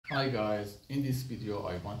Hi guys, in this video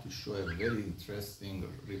I want to show a very interesting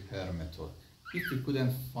repair method. If we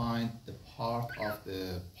couldn't find the part of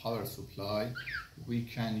the power supply, we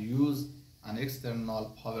can use an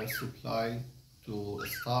external power supply to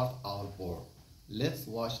start our board. Let's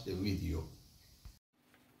watch the video.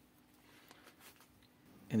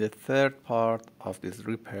 In the third part of this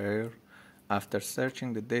repair, after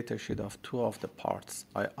searching the datasheet of two of the parts,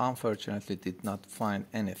 I unfortunately did not find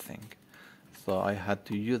anything. So I had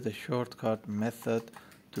to use the shortcut method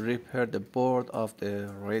to repair the board of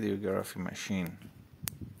the radiography machine.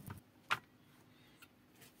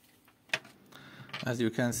 As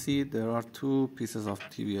you can see, there are two pieces of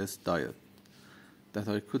TVS diode that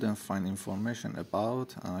I couldn't find information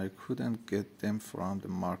about, and I couldn't get them from the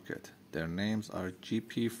market. Their names are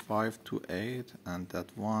GP528 and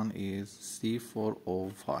that one is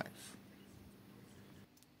C405.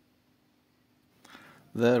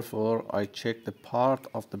 Therefore, I checked the part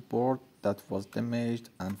of the board that was damaged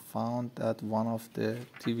and found that one of the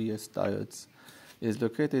TVS diodes is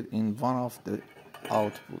located in one of the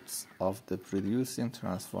outputs of the producing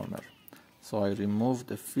transformer. So I removed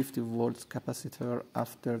the 50 volts capacitor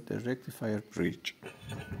after the rectifier bridge.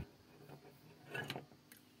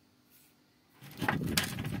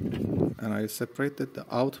 And I separated the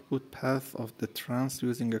output path of the trans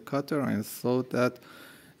using a cutter and saw that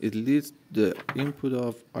it leads the input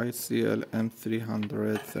of ICL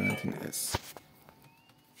M317S.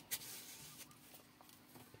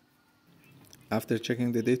 After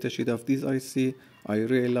checking the datasheet of this IC, I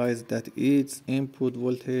realized that its input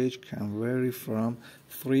voltage can vary from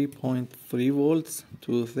 3.3 volts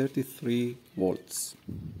to 33 volts.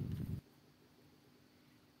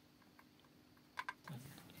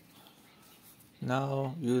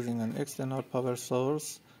 Now, using an external power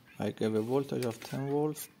source, I gave a voltage of 10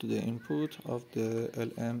 volts to the input of the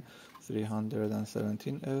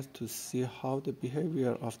LM317S to see how the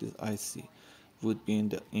behavior of this IC would be in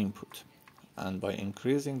the input. And by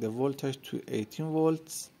increasing the voltage to 18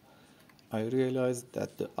 volts, I realized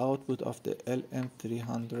that the output of the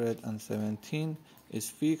LM317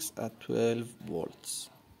 is fixed at 12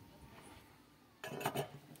 volts.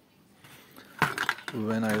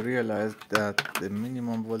 When I realized that the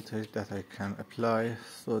minimum voltage that I can apply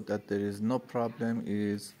so that there is no problem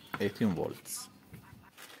is 18 volts.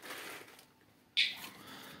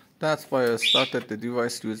 That's why I started the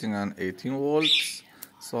device using an 18 volts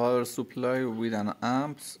power supply with an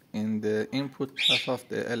amps in the input path of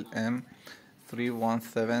the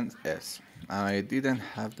LM317S. I didn't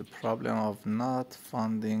have the problem of not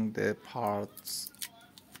finding the parts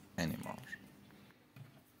anymore.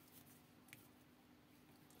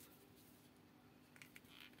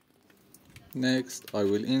 Next, I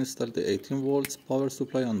will install the 18 volts power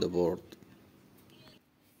supply on the board.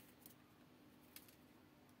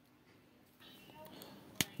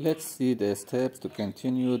 Let's see the steps to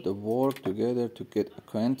continue the work together to get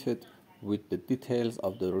acquainted with the details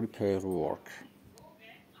of the repair work.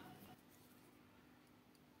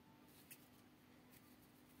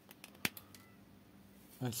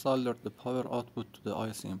 I soldered the power output to the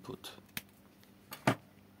IC input.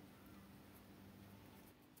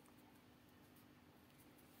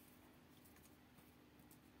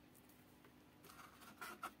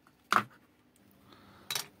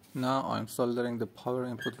 Now I'm soldering the power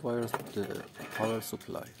input wires to the power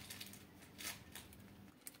supply.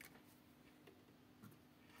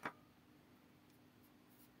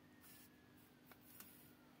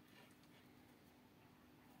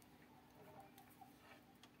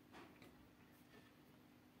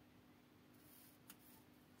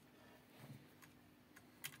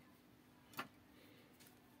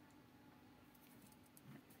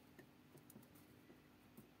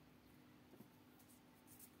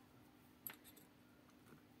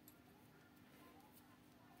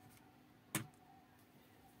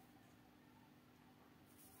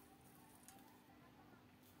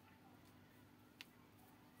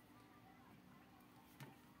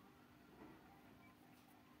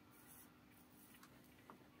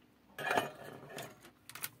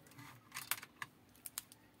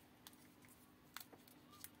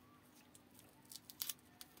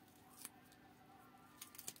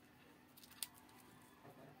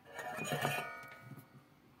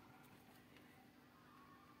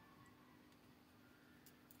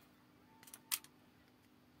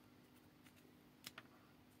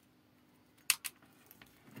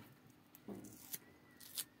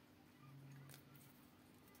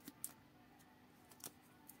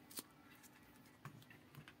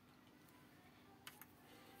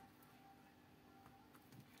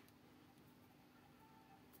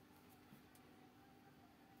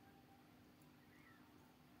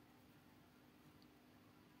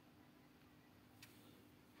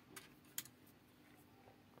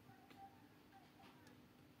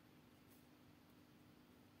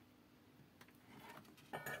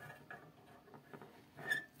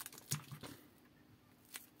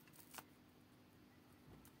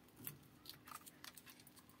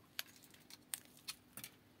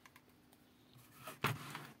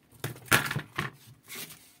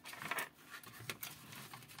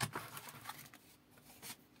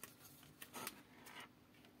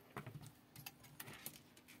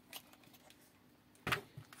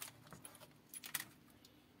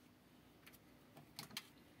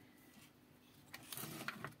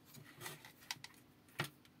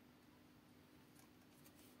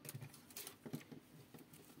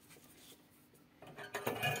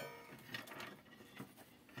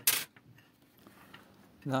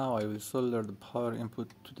 Now I will solder the power input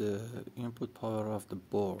to the input power of the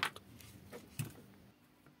board.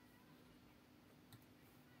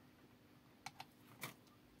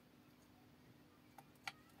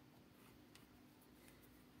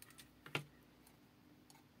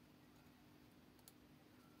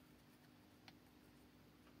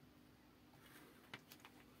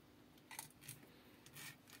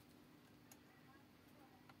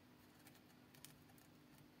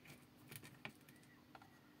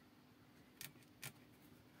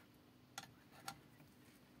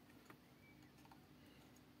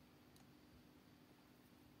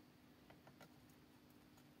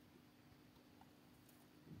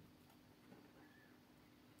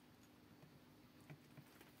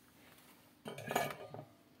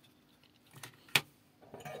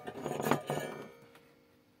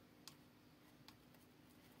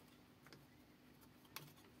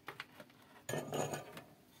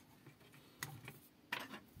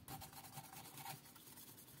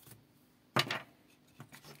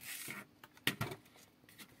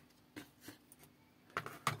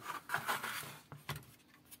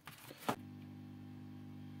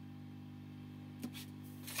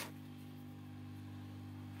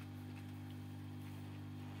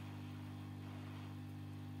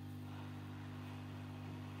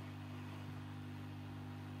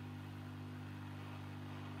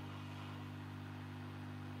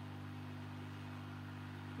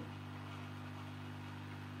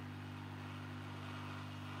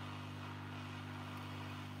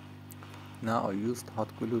 Now I used hot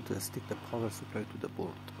glue to stick the power supply to the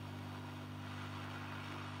board.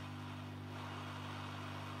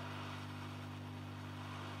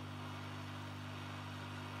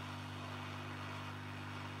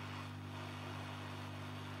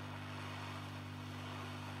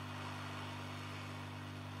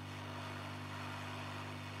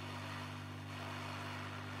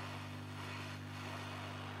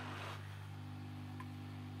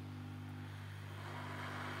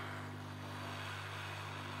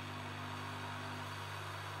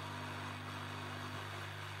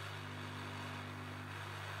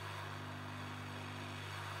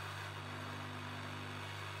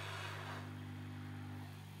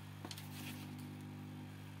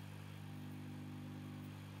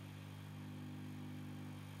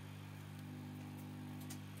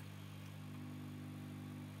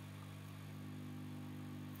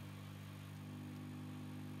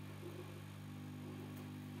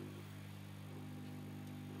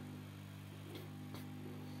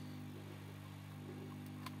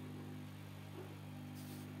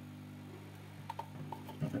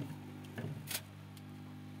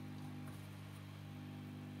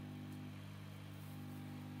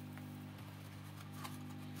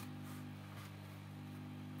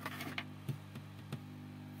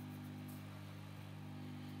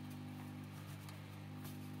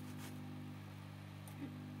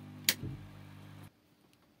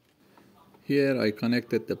 Here I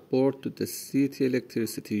connected the board to the city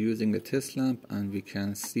electricity using a test lamp, and we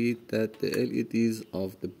can see that the LEDs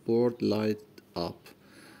of the board light up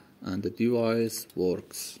and the device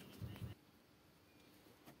works.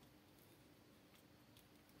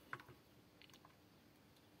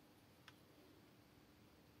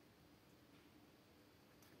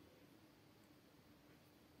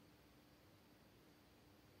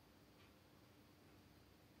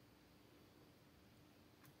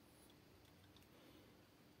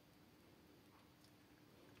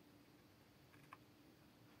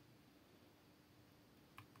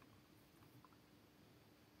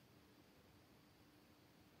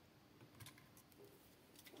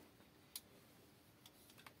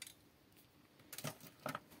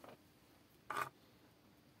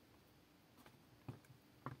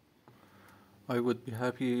 I would be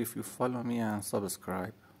happy if you follow me and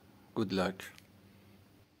subscribe. Good luck.